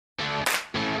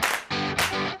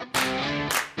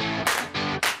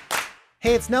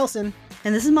Hey, it's Nelson.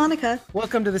 And this is Monica.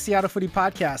 Welcome to the Seattle Foodie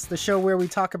Podcast, the show where we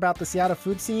talk about the Seattle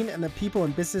food scene and the people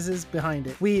and businesses behind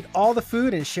it. We eat all the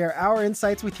food and share our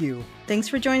insights with you. Thanks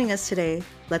for joining us today.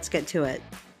 Let's get to it.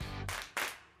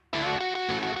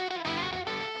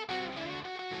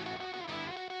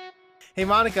 Hey,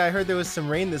 Monica, I heard there was some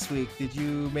rain this week. Did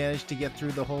you manage to get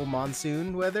through the whole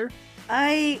monsoon weather?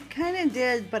 I kind of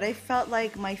did, but I felt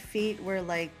like my feet were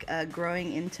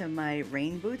growing into my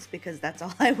rain boots because that's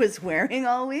all I was wearing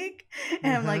all week.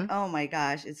 And I'm like, oh my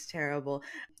gosh, it's terrible.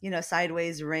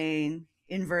 Sideways rain,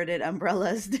 inverted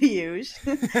umbrellas to use.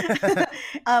 Wasn't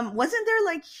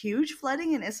there huge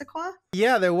flooding in Issaquah?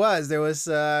 Yeah, there was. There was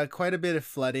quite a bit of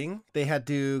flooding. They had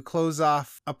to close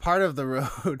off a part of the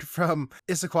road from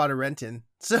Issaquah to Renton.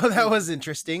 So that was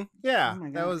interesting. Yeah,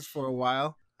 that was for a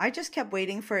while. I just kept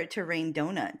waiting for it to rain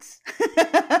donuts.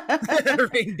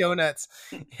 Rain donuts.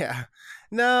 Yeah.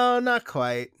 No, not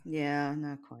quite. Yeah,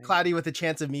 not quite. Cloudy with a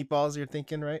chance of meatballs, you're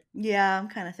thinking, right? Yeah, I'm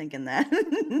kind of thinking that.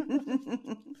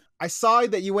 I saw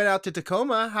that you went out to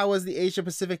Tacoma. How was the Asia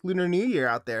Pacific Lunar New Year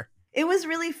out there? It was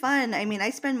really fun. I mean,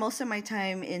 I spend most of my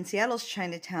time in Seattle's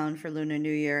Chinatown for Lunar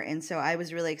New Year. And so I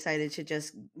was really excited to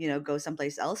just, go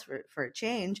someplace else for a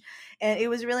change. And it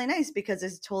was really nice because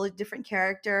it's a totally different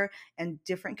character and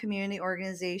different community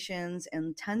organizations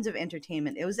and tons of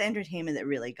entertainment. It was the entertainment that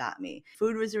really got me.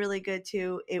 Food was really good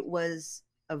too. It was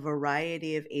a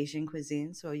variety of Asian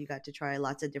cuisine. So you got to try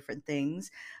lots of different things,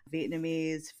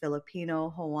 Vietnamese,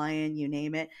 Filipino, Hawaiian, you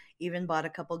name it. Even bought a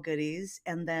couple goodies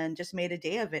and then just made a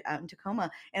day of it out in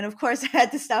Tacoma. And of course I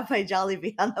had to stop by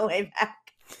Jollibee on the way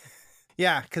back.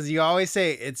 Yeah, because you always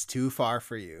say it's too far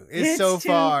for you. It's so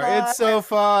far. It's so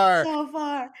far. So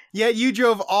far. Yet you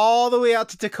drove all the way out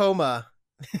to Tacoma.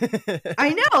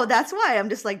 I know. That's why I'm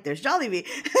just like, there's Jollibee.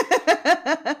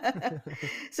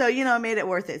 So, I made it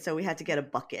worth it. So we had to get a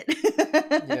bucket.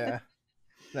 Yeah.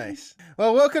 Nice.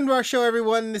 Well, welcome to our show,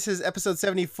 everyone. This is episode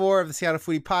 74 of the Seattle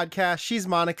Foodie Podcast. She's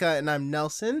Monica and I'm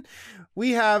Nelson.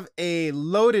 We have a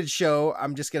loaded show.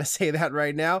 I'm just going to say that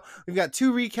right now. We've got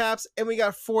 2 recaps and we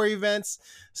got 4 events.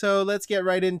 So let's get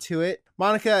right into it.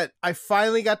 Monica, I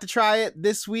finally got to try it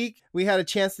this week. We had a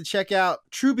chance to check out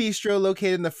True Bistro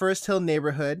located in the First Hill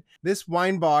neighborhood. This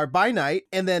wine bar by night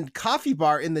and then coffee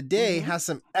bar in the day has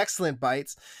some excellent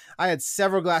bites. I had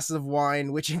several glasses of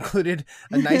wine, which included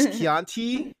a nice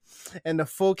Chianti and a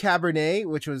full Cabernet,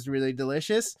 which was really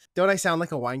delicious. Don't I sound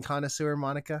like a wine connoisseur,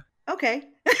 Monica? Okay.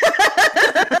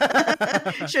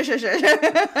 Sure.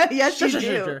 Yes, you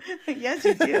do. Yes,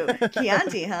 you do.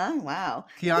 Chianti, huh? Wow.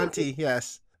 Chianti,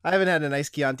 yes. I haven't had a nice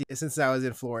Chianti since I was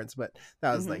in Florence, but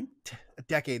that was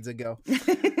decades ago.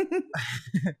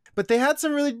 But they had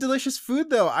some really delicious food,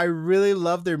 though. I really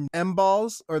love their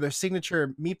M-balls or their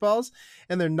signature meatballs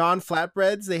and their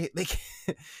non-flatbreads. They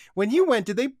when you went,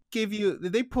 did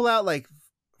they pull out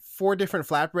 4 different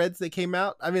flatbreads that came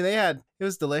out? I mean, it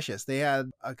was delicious. They had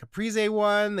a caprese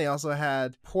one. They also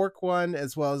had pork one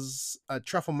as well as a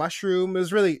truffle mushroom. It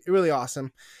was really, really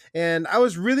awesome. And I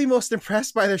was really most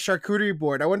impressed by their charcuterie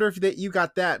board. I wonder if you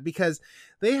got that because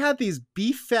they had these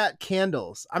beef fat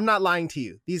candles. I'm not lying to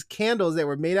you. These candles that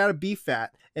were made out of beef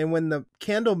fat. And when the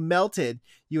candle melted,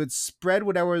 you would spread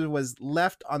whatever was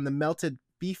left on the melted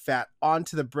beef fat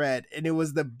onto the bread, and it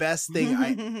was the best thing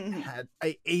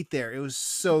I ate there. It was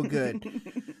so good.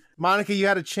 Monica, you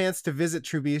had a chance to visit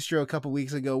True Bistro a couple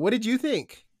weeks ago. What did you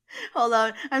think? Hold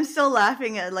on, I'm still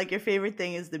laughing at your favorite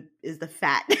thing is the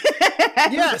fat.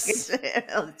 Yes,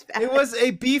 it was a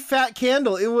beef fat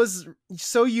candle. It was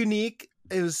so unique.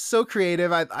 It was so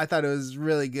creative. I thought it was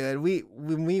really good.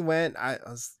 When we went,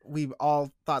 we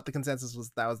all thought the consensus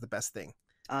was that was the best thing.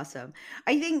 Awesome.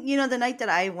 I think, the night that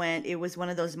I went, it was one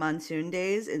of those monsoon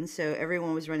days. And so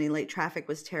everyone was running late. Traffic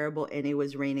was terrible and it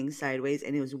was raining sideways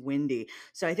and it was windy.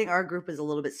 So I think our group was a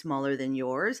little bit smaller than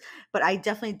yours, but I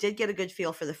definitely did get a good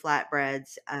feel for the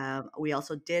flatbreads. We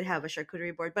also did have a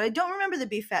charcuterie board, but I don't remember the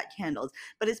beef fat candles,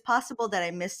 but it's possible that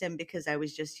I missed them because I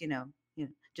was just,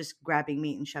 just grabbing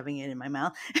meat and shoving it in my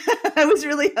mouth. I was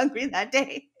really hungry that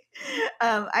day.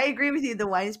 I agree with you. The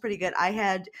wine is pretty good. I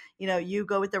had, you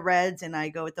go with the reds and I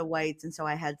go with the whites. And so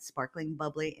I had sparkling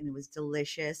bubbly and it was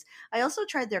delicious. I also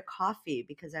tried their coffee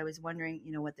because I was wondering,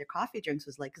 what their coffee drinks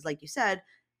was like. Because like you said,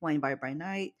 wine bar by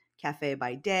night, cafe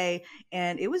by day.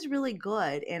 And it was really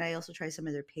good. And I also tried some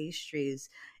of their pastries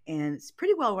and it's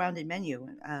pretty well-rounded menu.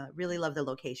 Really love the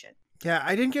location. Yeah,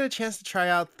 I didn't get a chance to try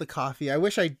out the coffee. I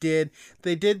wish I did.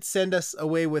 They did send us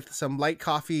away with some light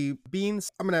coffee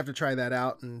beans. I'm going to have to try that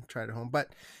out and try it at home. But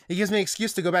it gives me an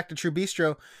excuse to go back to True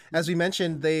Bistro. As we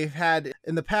mentioned, they've had,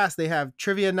 in the past, they have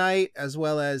trivia night as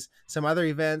well as some other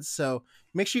events. So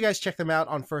make sure you guys check them out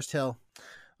on First Hill.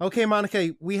 Okay,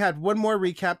 Monica, we had one more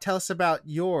recap. Tell us about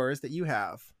yours that you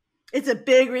have. It's a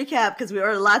big recap because we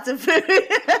ordered lots of food.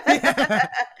 Yeah,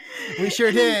 we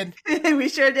sure did. We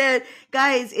sure did.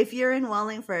 Guys, if you're in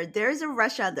Wallingford, there's a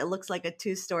restaurant that looks like a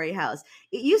two-story house.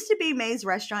 It used to be May's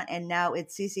restaurant and now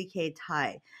it's CCK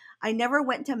Thai. I never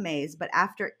went to May's, but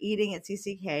after eating at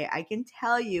CCK, I can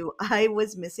tell you I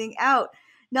was missing out.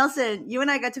 Nelson, you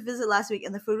and I got to visit last week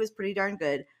and the food was pretty darn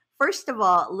good. First of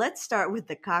all, let's start with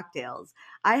the cocktails.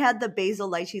 I had the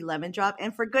basil lychee lemon drop,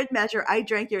 and for good measure, I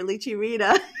drank your lychee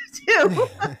Rita too.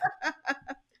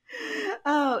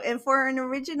 Oh, and for an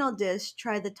original dish,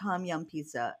 try the tom yum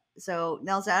pizza. So,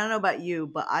 Nelson, I don't know about you,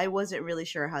 but I wasn't really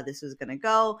sure how this was going to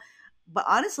go. But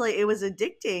honestly, it was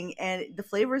addicting, and the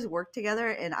flavors worked together,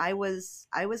 and I was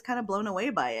kind of blown away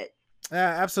by it.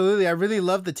 Absolutely. I really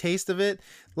love the taste of it.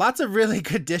 Lots of really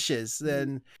good dishes.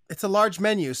 And it's a large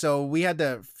menu, so we had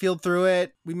to field through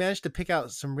it. We managed to pick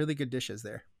out some really good dishes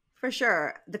there. For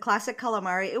sure. The classic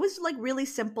calamari, it was like really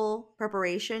simple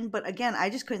preparation, but again, I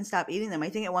just couldn't stop eating them. I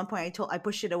think at one point I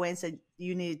pushed it away and said,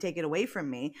 you need to take it away from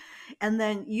me. And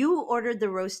then you ordered the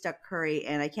roast duck curry,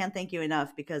 and I can't thank you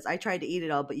enough because I tried to eat it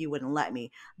all, but you wouldn't let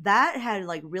me. That had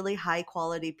like really high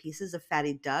quality pieces of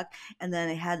fatty duck, and then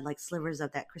it had like slivers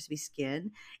of that crispy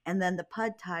skin. And then the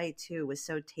pad thai too was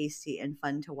so tasty and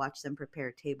fun to watch them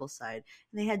prepare tableside.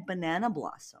 And they had banana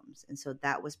blossoms, and so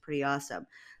that was pretty awesome.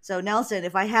 So Nelson,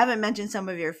 if I haven't mentioned some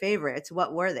of your favorites,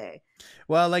 what were they?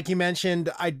 Well, like you mentioned,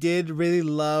 I did really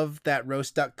love that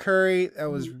roast duck curry.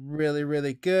 That was really,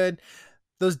 really good.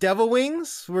 Those devil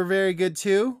wings were very good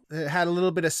too. It had a little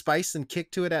bit of spice and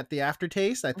kick to it at the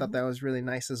aftertaste. I thought that was really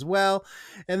nice as well.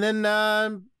 And then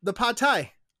the pad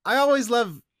thai. I always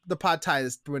love the pad thai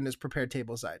when it's prepared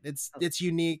tableside. It's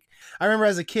unique. I remember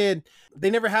as a kid, they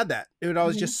never had that. It would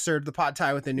always just serve the pad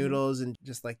thai with the noodles and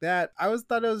just like that. I always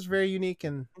thought it was very unique,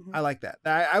 and I like that.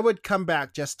 I would come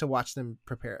back just to watch them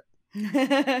prepare it.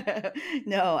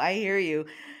 No, I hear you.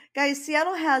 Guys,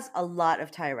 Seattle has a lot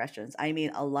of Thai restaurants. I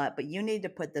mean, a lot, but you need to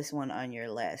put this one on your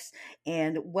list.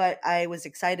 And what I was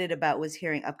excited about was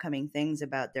hearing upcoming things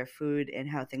about their food and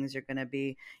how things are going to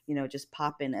be, just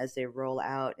popping as they roll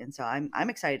out. And so I'm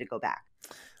excited to go back.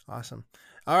 Awesome.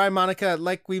 All right, Monica,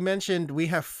 like we mentioned, we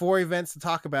have 4 events to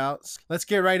talk about. Let's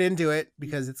get right into it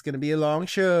because it's going to be a long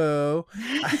show.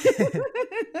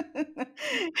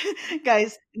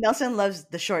 Guys, Nelson loves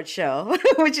the short show,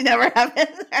 which never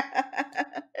happens.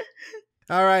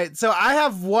 All right, so I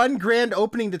have one grand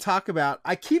opening to talk about.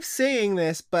 I keep saying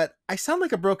this, but I sound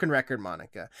like a broken record,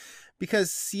 Monica,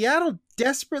 because Seattle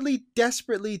desperately,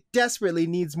 desperately, desperately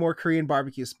needs more Korean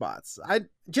barbecue spots.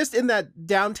 Just in that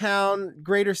downtown,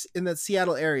 in that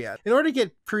Seattle area. In order to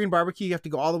get Korean barbecue, you have to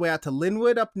go all the way out to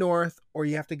Linwood up north, or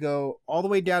you have to go all the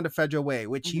way down to Federal Way,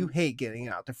 which you hate getting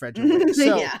out to Federal Way.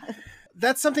 So yeah.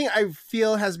 That's something I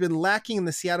feel has been lacking in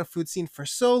the Seattle food scene for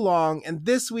so long. And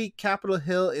this week, Capitol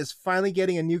Hill is finally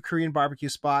getting a new Korean barbecue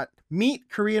spot. Meat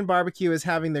Korean Barbecue is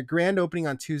having their grand opening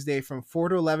on Tuesday from 4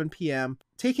 to 11 p.m.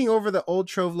 Taking over the old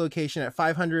Trove location at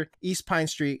 500 East Pine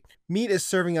Street. Meat is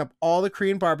serving up all the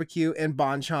Korean barbecue and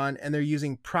banchan, and they're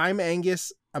using prime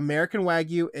Angus, American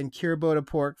Wagyu, and Kiribota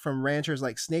pork from ranchers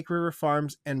like Snake River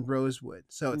Farms and Rosewood.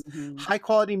 So it's high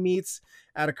quality meats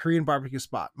at a Korean barbecue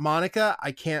spot. Monica,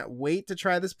 I can't wait to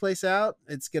try this place out.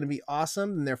 It's going to be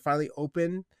awesome. And they're finally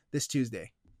open this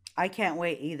Tuesday. I can't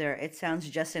wait either. It sounds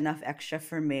just enough extra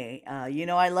for me.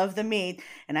 I love the meat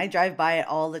and I drive by it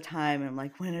all the time. And I'm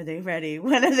like, when are they ready?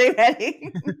 When are they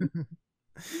ready?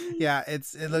 Yeah,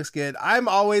 it looks good. I'm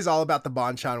always all about the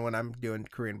banchan when I'm doing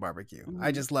Korean barbecue.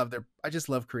 I just love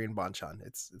Korean banchan.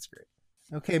 It's great.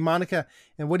 Okay, Monica,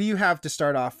 and what do you have to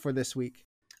start off for this week?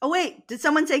 Oh wait, did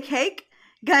someone say cake?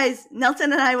 Guys,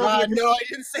 Nelson and I will be no, I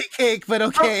didn't say cake, but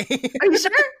okay. Oh, are you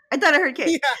sure? I thought I heard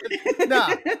cake.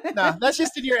 Yeah. No, that's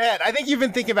just in your head. I think you've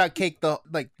been thinking about cake the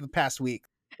past week.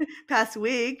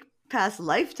 Past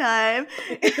lifetime.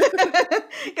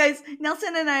 Guys,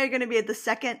 Nelson and I are going to be at the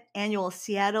 2nd annual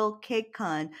Seattle Cake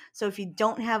Con. So if you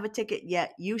don't have a ticket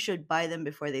yet, you should buy them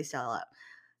before they sell out.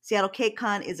 Seattle Cake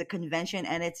Con is a convention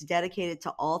and it's dedicated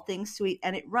to all things sweet,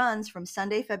 and it runs from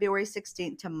Sunday, February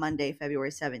 16th to Monday,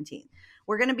 February 17th.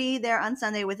 We're going to be there on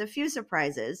Sunday with a few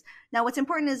surprises. Now, what's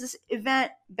important is this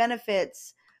event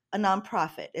benefits a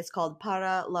nonprofit. It's called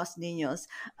Para los Niños,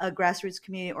 a grassroots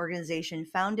community organization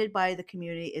founded by the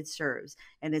community it serves,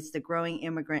 and it's the growing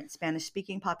immigrant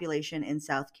Spanish-speaking population in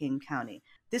South King County.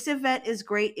 This event is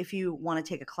great if you want to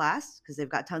take a class, because they've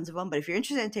got tons of them, but if you're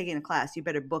interested in taking a class, you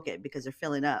better book it because they're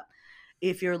filling up.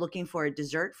 if you're looking for a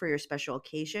dessert for your special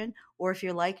occasion, or if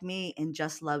you're like me and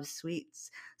just love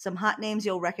sweets. Some hot names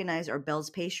you'll recognize are Bell's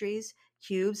Pastries,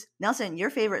 Cubes, Nelson,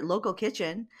 your favorite local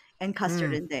kitchen, and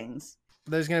Custard Mm. and Things.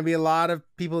 There's going to be a lot of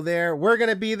people there. We're going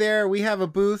to be there. We have a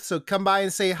booth, so come by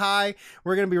and say hi.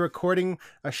 We're going to be recording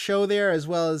a show there as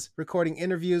well as recording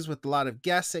interviews with a lot of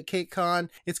guests at CakeCon.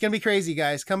 It's going to be crazy,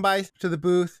 guys. Come by to the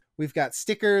booth. We've got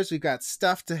stickers. We've got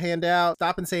stuff to hand out.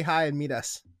 Stop and say hi and meet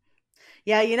us.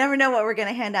 Yeah, you never know what we're going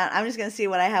to hand out. I'm just going to see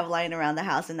what I have lying around the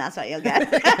house, and that's what you'll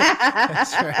get.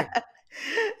 That's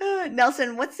right.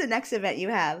 Nelson, what's the next event you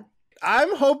have?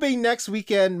 I'm hoping next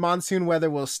weekend monsoon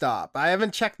weather will stop. I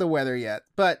haven't checked the weather yet,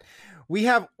 but we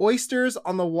have oysters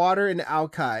on the water in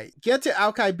Alki. Get to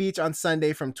Alki Beach on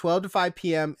Sunday from 12 to 5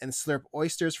 p.m. and slurp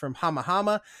oysters from Hama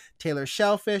Hama, Taylor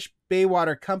Shellfish,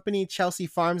 Baywater Company, Chelsea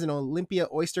Farms, and Olympia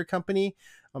Oyster Company.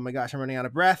 Oh my gosh, I'm running out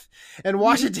of breath. And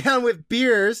wash it down with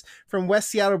beers from West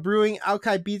Seattle Brewing,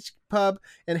 Alki Beach Pub,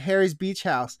 and Harry's Beach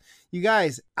House. You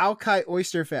guys, Alki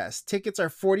Oyster Fest. Tickets are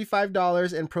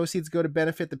 $45 and proceeds go to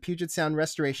benefit the Puget Sound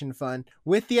Restoration Fund.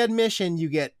 With the admission, you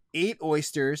get 8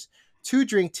 oysters, 2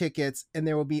 drink tickets, and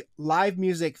there will be live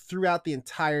music throughout the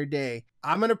entire day.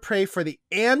 I'm going to pray for the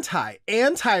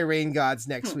anti-rain gods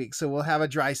next week, so we'll have a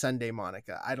dry Sunday,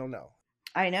 Monica. I don't know.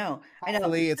 I know.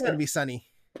 Hopefully it's going to be sunny.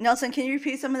 Nelson, can you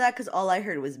repeat some of that? Because all I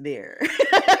heard was beer.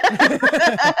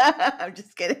 I'm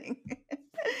just kidding.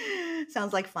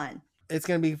 Sounds like fun. It's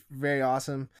going to be very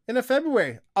awesome. In a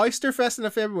February, Oyster Fest in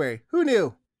a February. Who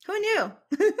knew? Who knew?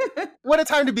 What a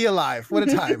time to be alive. What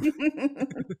a time.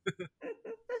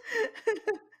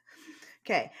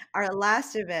 Okay, our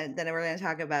last event that we're going to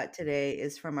talk about today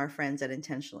is from our friends at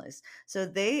Intentionalist. So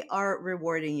they are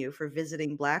rewarding you for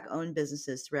visiting Black-owned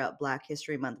businesses throughout Black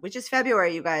History Month, which is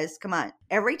February, you guys. Come on.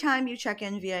 Every time you check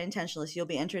in via Intentionalist, you'll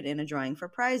be entered in a drawing for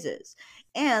prizes.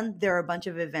 And there are a bunch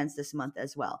of events this month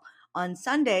as well. On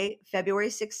Sunday, February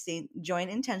 16th, join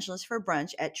Intentionalist for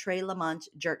brunch at Trey Lamont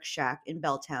Jerk Shack in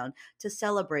Belltown to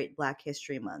celebrate Black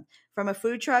History Month. From a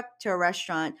food truck to a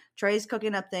restaurant, Trey's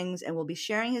cooking up things and will be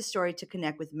sharing his story to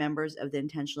connect with members of the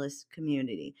Intentionalist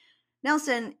community.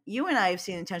 Nelson, you and I have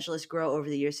seen Intentionalist grow over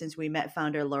the years since we met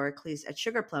founder Laura Cleese at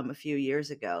Sugar Plum a few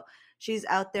years ago. She's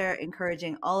out there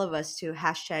encouraging all of us to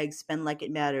hashtag spend like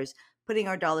it matters, putting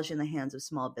our dollars in the hands of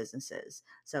small businesses.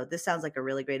 So this sounds like a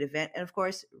really great event. And of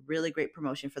course, really great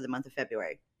promotion for the month of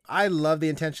February. I love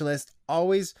the Intentionalist,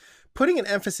 always putting an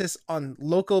emphasis on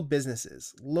local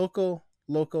businesses, local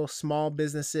small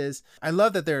businesses. I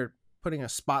love that they're putting a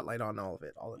spotlight on all of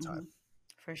it all the time.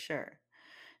 For sure.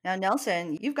 Now,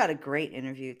 Nelson, you've got a great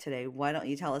interview today. Why don't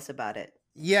you tell us about it?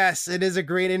 Yes, it is a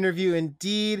great interview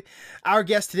indeed. Our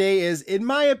guest today is, in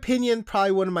my opinion,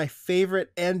 probably one of my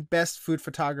favorite and best food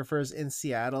photographers in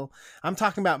Seattle. I'm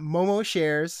talking about Momo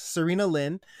Shares, Serena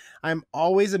Lin. I'm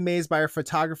always amazed by her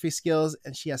photography skills,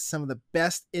 and she has some of the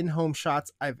best in-home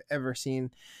shots I've ever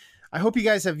seen. I hope you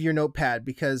guys have your notepad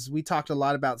because we talked a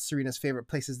lot about Serena's favorite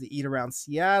places to eat around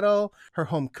Seattle, her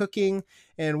home cooking,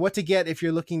 and what to get if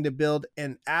you're looking to build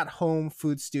an at-home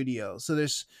food studio. So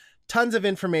there's tons of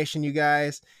information, you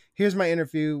guys. Here's my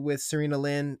interview with Serena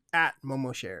Lin at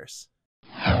Momo Shares.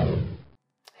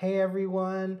 Hey,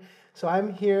 everyone. So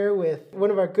I'm here with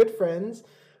one of our good friends,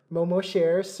 Momo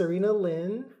Shares, Serena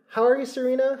Lin. How are you,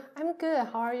 Serena? I'm good.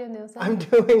 How are you, Nelson? I'm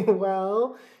doing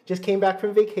well. Just came back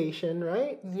from vacation,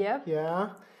 right? Yep.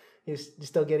 Yeah. You're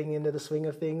still getting into the swing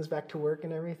of things, back to work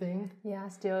and everything? Yeah,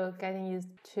 still getting used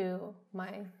to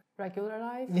my regular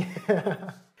life.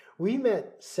 Yeah. We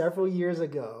met several years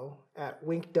ago at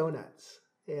Wink Donuts,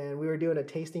 and we were doing a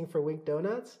tasting for Wink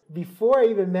Donuts. Before I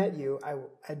even met you,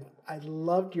 I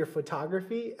loved your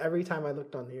photography every time I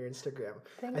looked on your Instagram.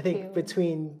 Thank I think you.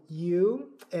 Between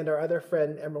you and our other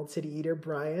friend, Emerald City Eater,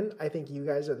 Brian, I think you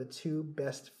guys are the 2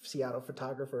 best Seattle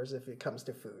photographers if it comes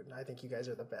to food. I think you guys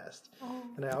are the best. Oh,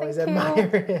 and I always thank you.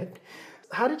 admire it.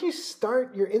 How did you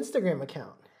start your Instagram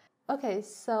account? Okay,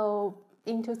 so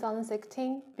in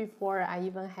 2016, before I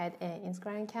even had an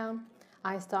Instagram account,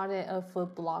 I started a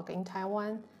food blog in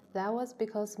Taiwan. That was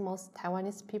because most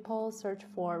Taiwanese people search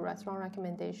for restaurant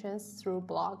recommendations through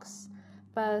blogs.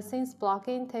 But since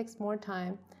blogging takes more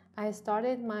time, I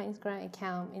started my Instagram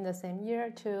account in the same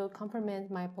year to complement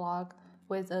my blog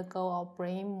with a goal of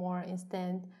bringing more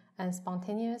instant and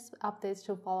spontaneous updates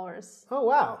to followers. Oh,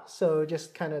 wow. So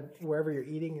just kind of wherever you're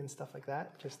eating and stuff like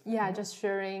that? Just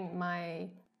sharing my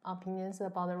opinions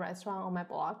about the restaurant on my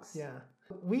blogs. Yeah.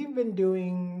 We've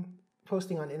been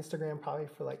posting on Instagram probably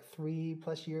for like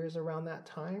 3+ years around that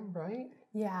time, right?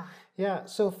 Yeah. Yeah.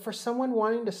 So for someone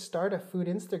wanting to start a food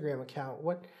Instagram account,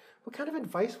 what kind of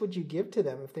advice would you give to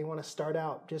them if they want to start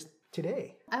out just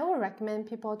today? I would recommend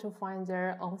people to find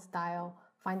their own style,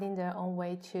 finding their own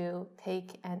way to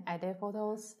take and edit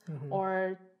photos,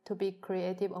 or to be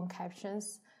creative on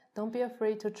captions. Don't be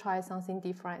afraid to try something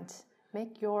different.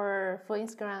 Make your full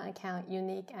Instagram account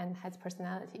unique and has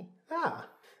personality. Ah,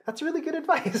 that's really good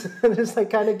advice. Just like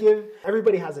kind of give,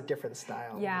 everybody has a different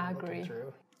style. Yeah, I agree.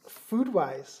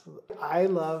 Food-wise, I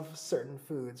love certain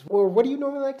foods. Or what do you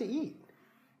normally like to eat?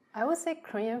 I would say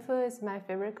Korean food is my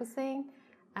favorite cuisine,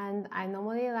 and I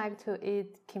normally like to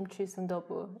eat kimchi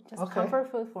sundubu. Just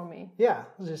comfort food for me. Yeah,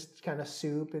 just kind of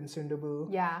soup and sundubu.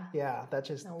 Yeah. Yeah, that's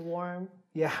just... And warm.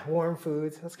 Yeah, warm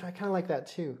foods. That's kind of like that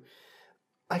too.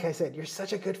 Like I said, you're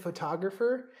such a good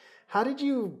photographer. How did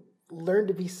you learn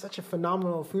to be such a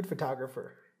phenomenal food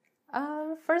photographer?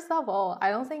 First of all, I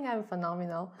don't think I'm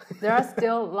phenomenal. There are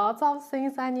still lots of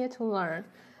things I need to learn.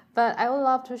 But I would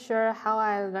love to share how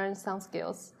I learned some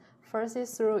skills. First is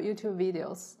through YouTube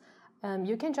videos.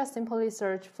 You can just simply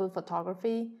search food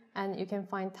photography, and you can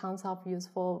find tons of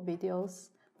useful videos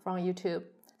from YouTube,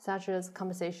 such as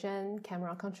composition,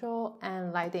 camera control,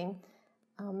 and lighting.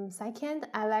 Second,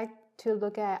 I like to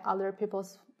look at other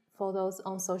people's photos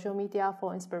on social media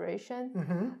for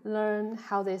inspiration, learn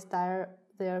how they style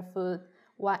their food,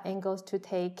 what angles to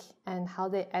take, and how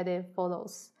they edit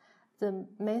photos. The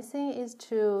main thing is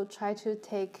to try to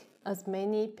take as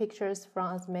many pictures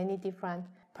from as many different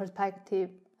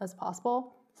perspectives as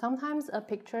possible. Sometimes a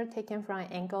picture taken from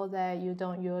an angle that you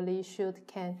don't usually shoot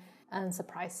can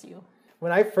surprise you.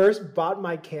 When I first bought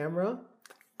my camera,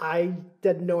 I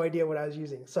had no idea what I was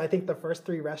using. So I think the first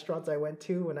 3 restaurants I went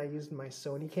to when I used my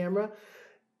Sony camera,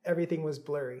 everything was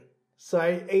blurry. So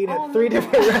I ate at 3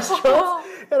 different restaurants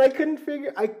and I couldn't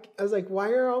figure, I was like,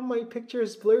 why are all my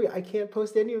pictures blurry? I can't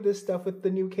post any of this stuff with the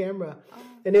new camera.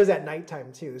 And it was at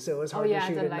nighttime too, so it was hard to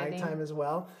shoot at nighttime as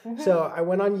well. So I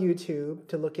went on YouTube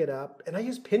to look it up, and I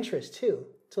used Pinterest too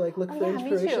to like look for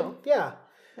inspiration. Me too. Yeah,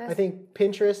 I think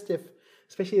Pinterest,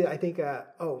 especially I think,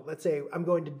 let's say I'm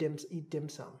going to eat dim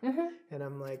sum, and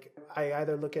I'm like, I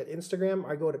either look at Instagram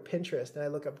or I go to Pinterest and I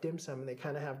look up dim sum, and they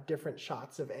kind of have different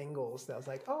shots of angles. And I was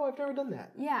like, oh, I've never done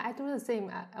that. Yeah, I do the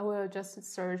same. I will just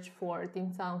search for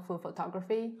dim sum food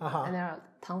photography, and there are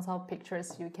tons of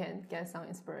pictures you can get some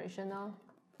inspiration on.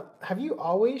 Have you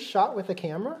always shot with a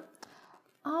camera?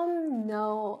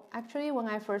 No. Actually, when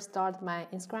I first started my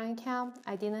Instagram account,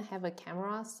 I didn't have a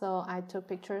camera, so I took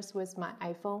pictures with my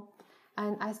iPhone.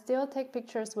 And I still take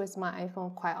pictures with my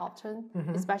iPhone quite often,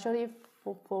 especially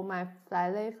for my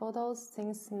flat lay photos,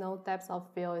 since no depth of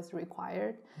field is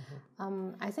required.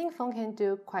 I think phone can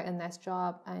do quite a nice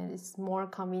job, and it's more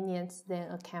convenient than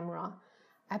a camera.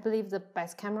 I believe the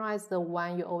best camera is the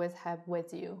one you always have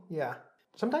with you. Yeah.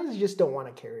 Sometimes you just don't want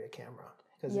to carry a camera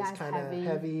because it's kind of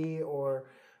heavy, or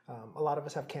a lot of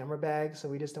us have camera bags, so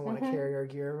we just don't want to carry our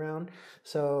gear around.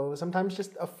 So sometimes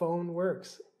just a phone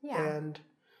works. Yeah. And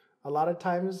a lot of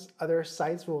times other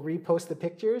sites will repost the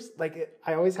pictures. Like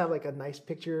I always have like a nice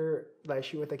picture that I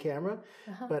shoot with a camera,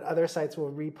 but other sites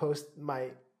will repost my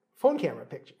phone camera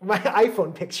picture, my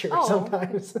iPhone picture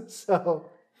sometimes. So,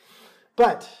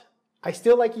 but I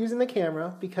still like using the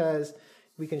camera because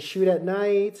we can shoot at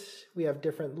night, we have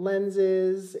different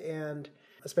lenses, and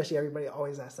especially everybody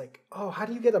always asks like, oh, how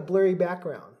do you get a blurry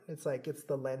background? It's like, it's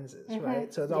the lenses,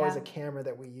 right? So it's always a camera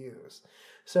that we use.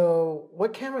 So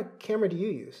what camera do you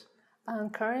use?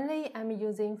 Currently, I'm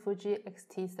using Fuji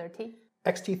X-T30.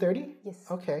 X-T30? Yes.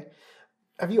 Okay.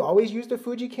 Have you always used a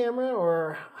Fuji camera,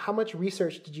 or how much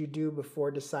research did you do before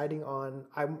deciding on,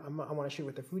 I want to shoot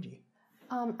with the Fuji?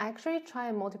 I actually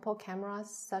tried multiple cameras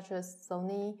such as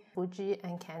Sony, Fuji,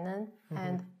 and Canon.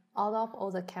 And out of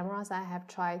all the cameras I have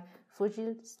tried,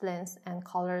 Fuji's lens and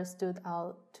color stood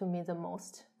out to me the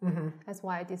most. That's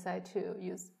why I decided to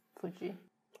use Fuji.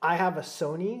 I have a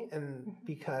Sony, and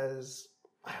because,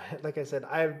 like I said,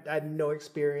 I had no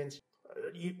experience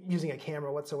using a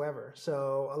camera whatsoever.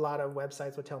 So a lot of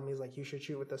websites would tell me like, you should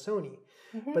shoot with a Sony.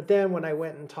 But then when I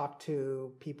went and talked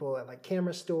to people at like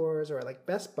camera stores or like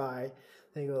Best Buy,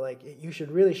 they go like, you should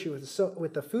really shoot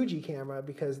with the Fuji camera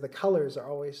because the colors are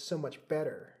always so much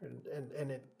better,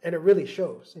 and it really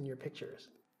shows in your pictures.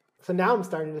 So now I'm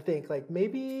starting to think like,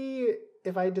 maybe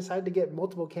if I decide to get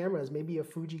multiple cameras, maybe a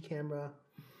Fuji camera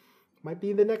might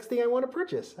be the next thing I want to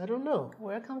purchase. I don't know.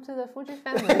 Welcome to the Fuji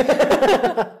family.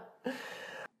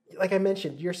 Like I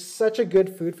mentioned, you're such a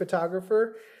good food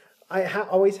photographer. I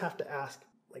always have to ask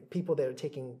like people that are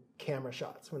taking camera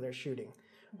shots when they're shooting,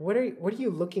 what are you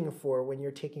looking for when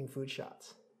you're taking food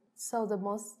shots? So the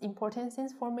most important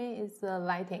things for me is the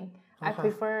lighting. I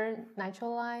prefer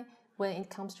natural light when it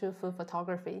comes to food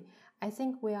photography. I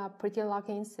think we are pretty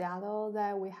lucky in Seattle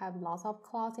that we have lots of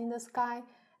clouds in the sky,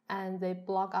 and they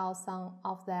block out some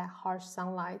of that harsh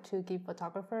sunlight to give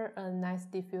photographer a nice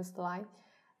diffused light.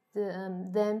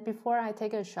 Then before I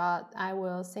take a shot, I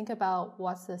will think about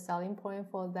what's the selling point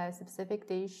for that specific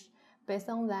dish. Based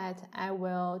on that, I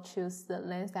will choose the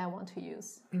lens I want to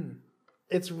use.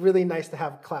 It's really nice to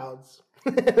have clouds.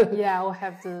 Yeah, I will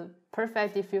have the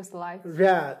perfect diffused light.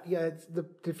 Yeah, it's the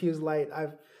diffused light.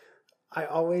 I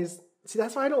always see,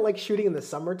 that's why I don't like shooting in the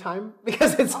summertime,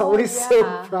 because it's always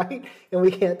so bright and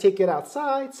we can't take it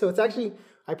outside. So it's actually,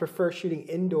 I prefer shooting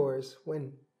indoors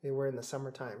when they were in the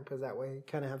summertime, because that way you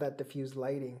kind of have that diffused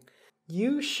lighting.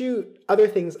 You shoot other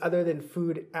things other than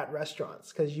food at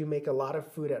restaurants, because you make a lot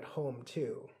of food at home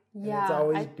too. Yeah. And it's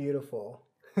always beautiful.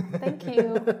 Thank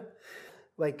you.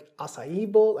 Like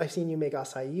acai bowl. I've seen you make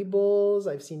acai bowls.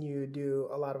 I've seen you do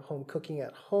a lot of home cooking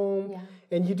at home. Yeah.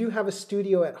 And you do have a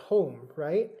studio at home,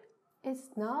 right? It's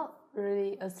not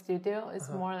really a studio. It's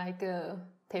more like a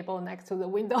table next to the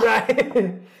window.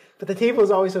 Right. But the table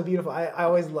is always so beautiful. I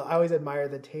always admire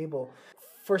the table.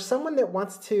 For someone that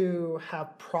wants to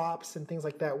have props and things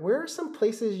like that, where are some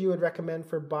places you would recommend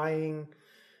for buying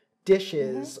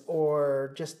dishes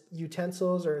or just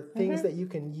utensils or things that you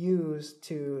can use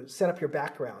to set up your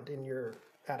background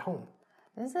at home?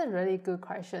 This is a really good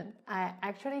question. I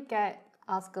actually get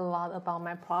asked a lot about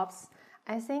my props.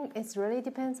 I think it really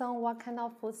depends on what kind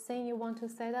of food scene you want to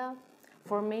set up.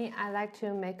 For me, I like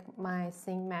to make my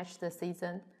scene match the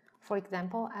season. For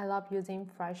example, I love using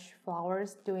fresh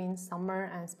flowers during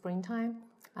summer and springtime,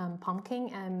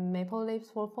 pumpkin and maple leaves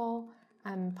for fall,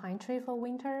 and pine tree for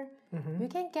winter. You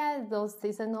can get those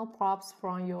seasonal props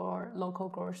from your local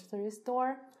grocery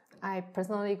store. I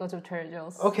personally go to Trader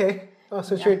Joe's. Okay. Oh,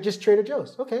 so just Trader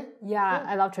Joe's. Okay. Yeah,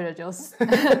 I love Trader Joe's.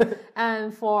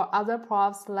 And for other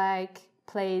props like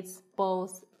plates,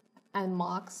 bowls, and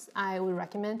mugs, I would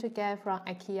recommend to get from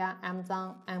IKEA,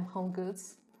 Amazon, and Home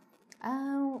Goods.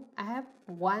 I have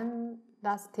one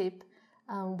last tip.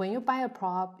 When you buy a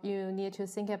prop, you need to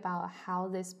think about how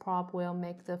this prop will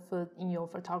make the food in your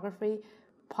photography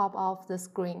pop off the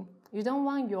screen. You don't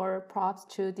want your props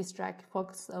to distract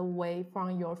focus away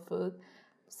from your food.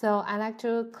 So I like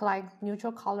to collect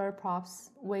neutral color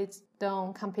props which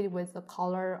don't compete with the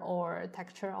color or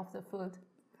texture of the food.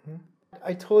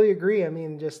 I totally agree. I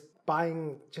mean, just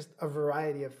buying just a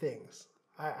variety of things.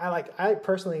 I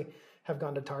personally have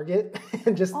gone to Target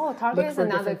and just Target is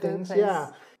another good place. Yeah.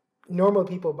 Normal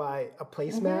people buy a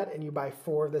placemat and you buy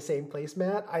 4 of the same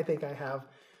placemat. I think I have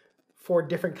 4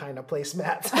 different kind of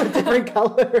placemats with different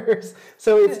colors.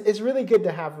 So it's really good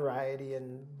to have variety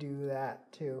and do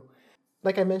that too.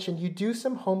 Like I mentioned, you do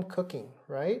some home cooking,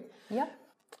 right? Yep.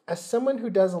 As someone who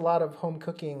does a lot of home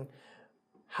cooking,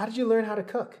 how did you learn how to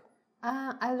cook?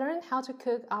 I learned how to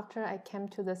cook after I came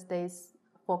to the States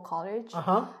for college.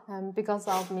 Because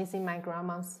of missing my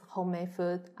grandma's homemade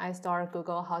food, I started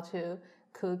Google how to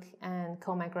cook and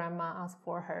call my grandma, ask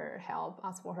for her help,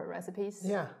 ask for her recipes.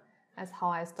 Yeah. That's how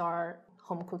I start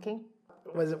home cooking.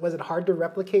 Was it hard to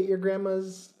replicate your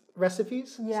grandma's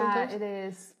recipes? Yeah, sometimes? It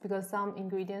is, because some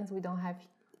ingredients we don't have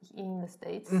in the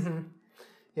States.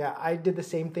 Yeah, I did the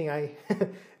same thing.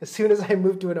 As soon as I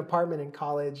moved to an apartment in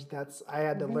college, I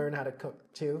had to learn how to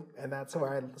cook too, and that's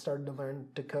where I started to learn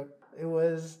to cook. It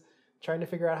was trying to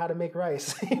figure out how to make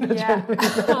rice. Yeah.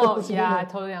 I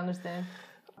totally understand.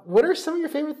 What are some of your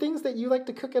favorite things that you like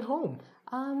to cook at home?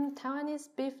 Taiwanese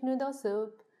beef noodle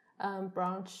soup,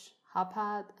 brunch, hot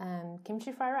pot, and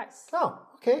kimchi fried rice. Oh,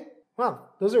 okay. Wow,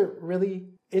 those are really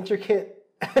intricate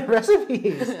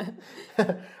recipes.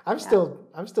 I'm still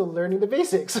learning the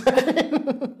basics.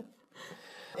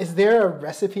 Is there a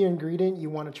recipe or ingredient you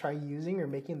want to try using or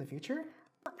making in the future?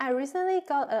 I recently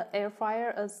got an air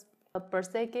fryer as a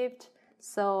birthday gift,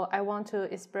 so I want to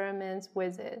experiment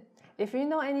with it. If you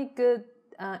know any good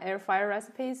air fryer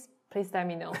recipes, please let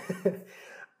me know.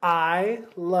 I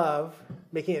love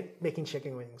making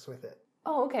chicken wings with it.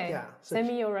 Oh, okay. Yeah. So send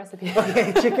me your recipe.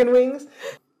 Okay, chicken wings.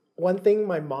 One thing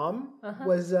my mom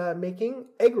was making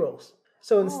egg rolls.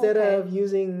 So instead of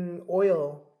using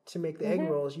oil to make the egg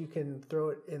rolls, you can throw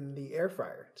it in the air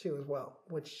fryer too as well,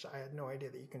 which I had no idea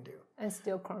that you can do. And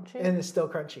still crunchy? And it's still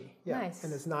crunchy, yeah. Nice.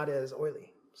 And it's not as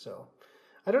oily. So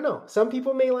I don't know. Some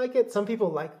people may like it. Some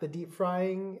people like the deep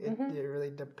frying. It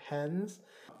really depends.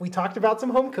 We talked about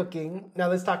some home cooking. Now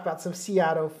let's talk about some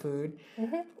Seattle food.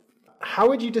 How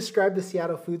would you describe the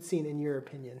Seattle food scene in your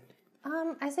opinion?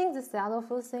 I think the Seattle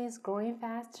food scene is growing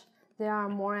fast. There are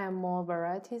more and more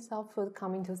varieties of food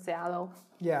coming to Seattle.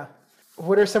 Yeah.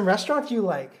 What are some restaurants you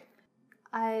like?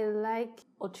 I like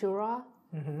Otura.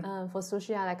 For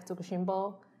sushi, I like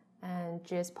Tsukushimbo and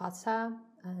GS Pasta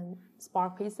and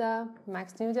Spark Pizza,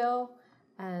 Max Noodle,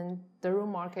 and Daru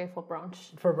Market for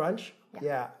brunch. For brunch?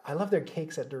 Yeah. I love their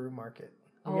cakes at Daru Market.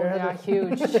 Oh, they are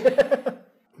huge.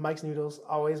 Mike's Noodles,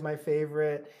 always my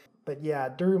favorite. But yeah,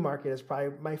 Daru Market is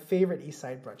probably my favorite East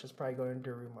Side brunch. Is probably going to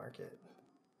Daru Market.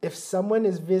 If someone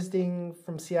is visiting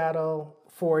from Seattle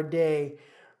for a day,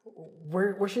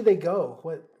 where should they go?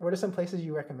 What are some places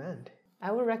you recommend?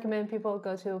 I would recommend people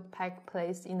go to Pike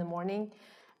Place in the morning,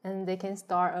 and they can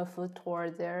start a food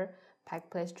tour there. Pike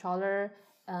Place Trawler,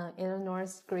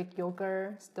 Illinois Greek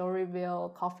yogurt,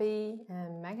 Storyville coffee,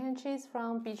 and mac and cheese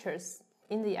from Beechers.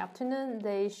 In the afternoon,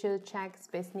 they should check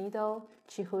Space Needle,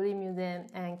 Chihuly Museum,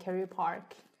 and Kerry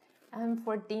Park. And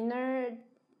for dinner,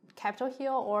 Capitol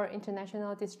Hill or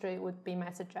International District would be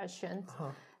my suggestion.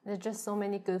 There's just so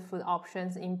many good food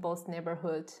options in both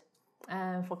neighborhoods.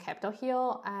 And for Capitol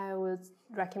Hill, I would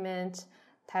recommend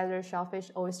Tyler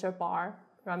Shellfish Oyster Bar,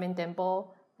 Ramen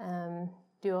Temple,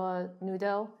 Dual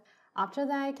Noodle. After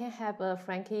that, I can have a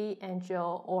Frankie,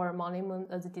 Angel, or Molly Moon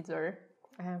as a dessert.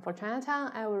 And for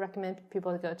Chinatown, I would recommend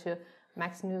people to go to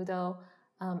Max Noodle,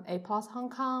 A Plus Hong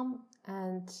Kong,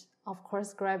 and of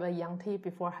course, grab a Yang tea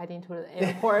before heading to the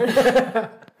airport.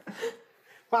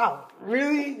 Wow,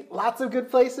 really? Lots of good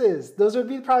places. Those would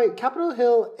be probably Capitol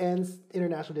Hill and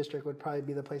International District would probably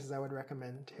be the places I would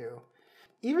recommend too.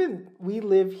 Even we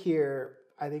live here,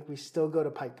 I think we still go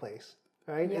to Pike Place,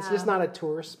 right? Yeah. It's just not a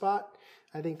tourist spot.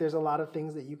 I think there's a lot of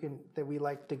things that we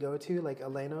like to go to, like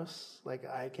Elenos. Like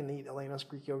I can eat Elenos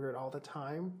Greek yogurt all the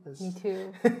time. Me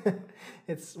too.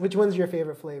 Which one's your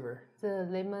favorite flavor? The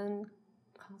lemon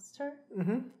custard.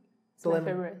 Mm-hmm. It's my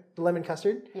favorite. The lemon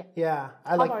custard? Yeah. Yeah.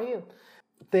 How about you?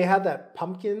 They had that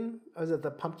pumpkin. Was it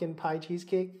the pumpkin pie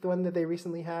cheesecake? The one that they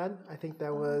recently had. I think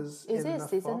that was. Is it a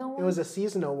seasonal one? It was a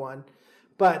seasonal one,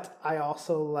 but I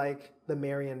also like the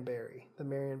Marion Berry. The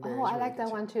Marion Berry. Oh, I like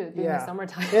that one too. During the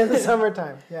summertime. In the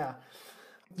summertime, yeah.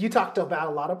 You talked about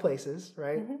a lot of places,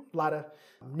 right? Mm-hmm. A lot of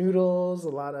noodles, a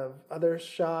lot of other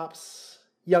shops.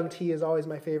 Young tea is always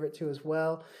my favorite too, as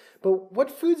well. But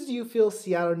what foods do you feel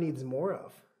Seattle needs more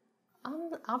of?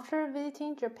 After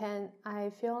visiting Japan,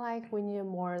 I feel like we need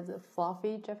more the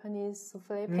fluffy Japanese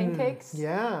souffle pancakes.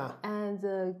 Yeah. And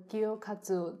the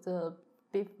gyokatsu, the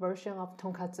beef version of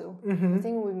tonkatsu. Mm-hmm. I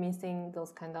think we're missing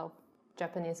those kind of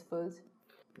Japanese foods.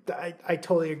 I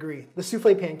totally agree. The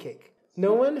souffle pancake.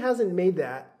 No one hasn't made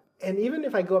that. And even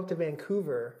if I go up to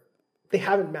Vancouver, they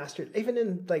haven't mastered. Even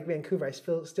in like Vancouver, I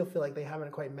still feel like they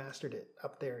haven't quite mastered it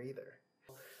up there either.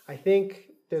 I think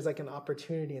there's like an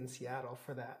opportunity in Seattle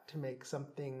for that to make a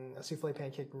souffle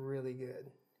pancake really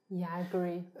good. Yeah, I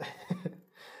agree.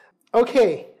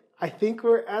 Okay, I think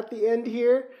we're at the end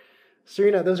here.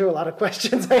 Serena, those are a lot of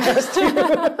questions I asked you.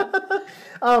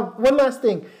 One last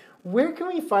thing. Where can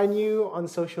we find you on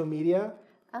social media?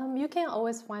 You can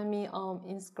always find me on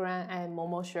Instagram at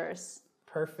Momo Shares.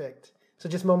 Perfect. So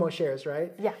just Momo Shares,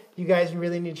 right? Yeah. You guys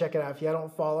really need to check it out. If you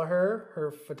don't follow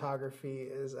her photography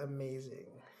is amazing.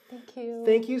 Thank you.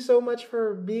 Thank you so much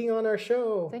for being on our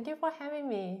show. Thank you for having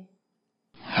me.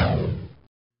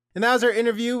 And that was our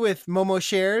interview with Momo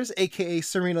Shares, aka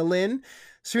Serena Lin.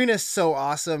 Serena's so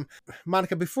awesome.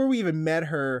 Monica, before we even met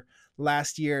her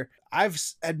last year, I've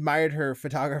admired her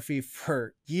photography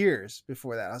for years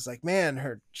before that. I was like, man,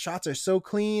 her shots are so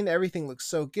clean. Everything looks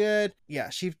so good. Yeah,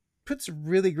 she puts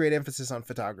really great emphasis on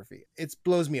photography. It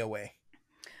blows me away.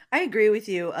 I agree with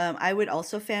you. I would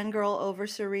also fangirl over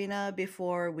Serena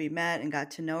before we met and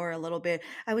got to know her a little bit.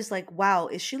 I was like, wow,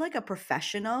 is she like a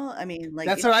professional? I mean, like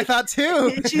that's what I thought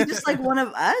too. Is she just like one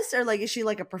of us, or like is she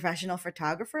like a professional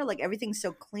photographer? Like everything's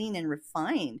so clean and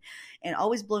refined and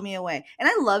always blew me away. And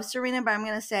I love Serena, but I'm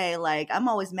gonna say like I'm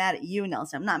always mad at you,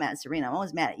 Nelson. I'm not mad at Serena. I'm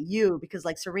always mad at you because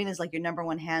like Serena's like your number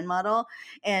one hand model.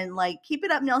 And like keep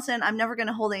it up, Nelson. I'm never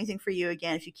gonna hold anything for you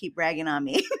again if you keep bragging on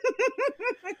me.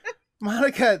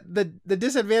 Monica, the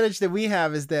disadvantage that we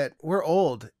have is that we're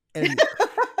old, and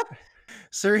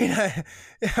Serena,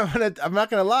 I'm not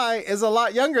gonna lie, is a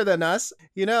lot younger than us.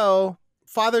 You know,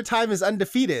 Father Time is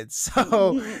undefeated,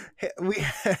 so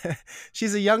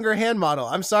she's a younger hand model.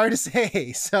 I'm sorry to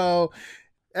say. So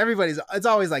it's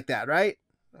always like that, right?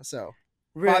 So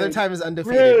rude. Father Time is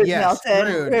undefeated. Rude, yes,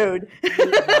 Nelson. Rude.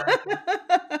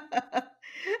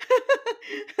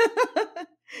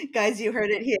 Guys, you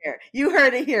heard it here. You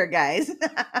heard it here, guys.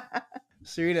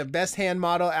 Serena, best hand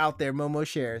model out there. Momo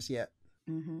Shares, yeah.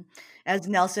 Mm-hmm. As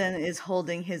Nelson is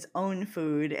holding his own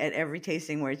food at every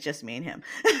tasting where it's just me and him.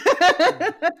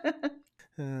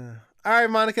 All right,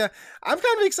 Monica. I'm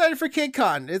kind of excited for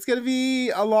KidCon. It's going to be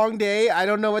a long day. I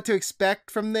don't know what to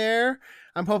expect from there.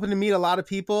 I'm hoping to meet a lot of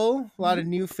people, a lot of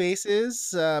new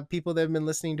faces, people that have been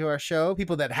listening to our show,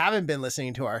 people that haven't been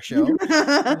listening to our show.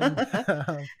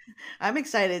 I'm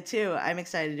excited too. I'm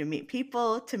excited to meet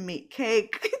people, to meet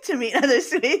cake, to meet other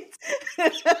sweets.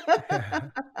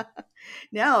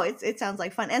 No, it sounds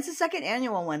like fun. And it's the second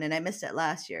annual one, and I missed it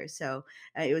last year, so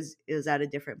it was at a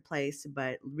different place,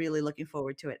 but really looking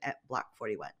forward to it at Block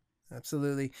 41.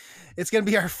 Absolutely. It's going to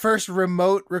be our first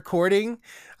remote recording.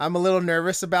 I'm a little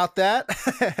nervous about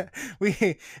that.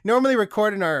 We normally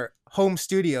record in our home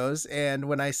studios, and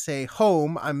when I say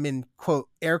home, I'm in quote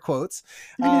air quotes.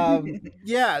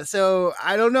 Yeah, so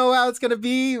I don't know how it's going to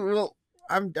be.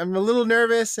 I'm a little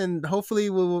nervous, and hopefully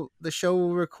the show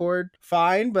will record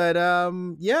fine, but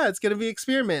yeah, it's going to be an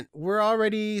experiment. We're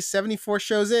already 74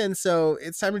 shows in, so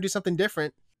it's time to do something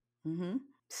different. Mm-hmm.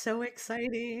 So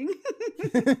exciting.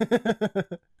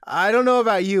 I don't know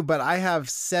about you, but I have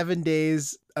 7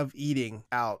 days of eating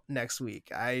out next week.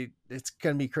 It's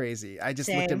going to be crazy. I just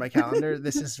looked at my calendar.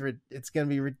 It's going to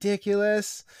be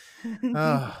ridiculous.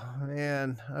 Oh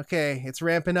man. Okay. It's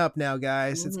ramping up now,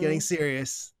 guys. Mm-hmm. It's getting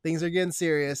serious. Things are getting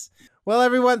serious. Well,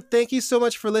 everyone, thank you so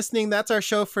much for listening. That's our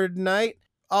show for tonight.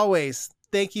 Always,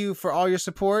 thank you for all your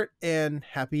support, and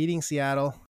happy eating,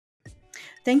 Seattle.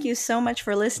 Thank you so much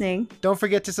for listening. Don't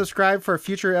forget to subscribe for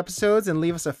future episodes and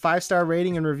leave us a 5-star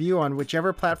rating and review on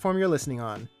whichever platform you're listening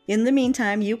on. In the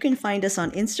meantime, you can find us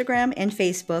on Instagram and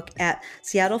Facebook at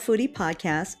Seattle Foodie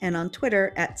Podcast and on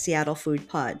Twitter at Seattle Food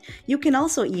Pod. You can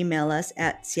also email us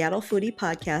at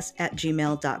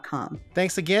seattlefoodiepodcast@gmail.com.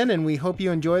 Thanks again, and we hope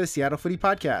you enjoy the Seattle Foodie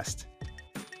Podcast.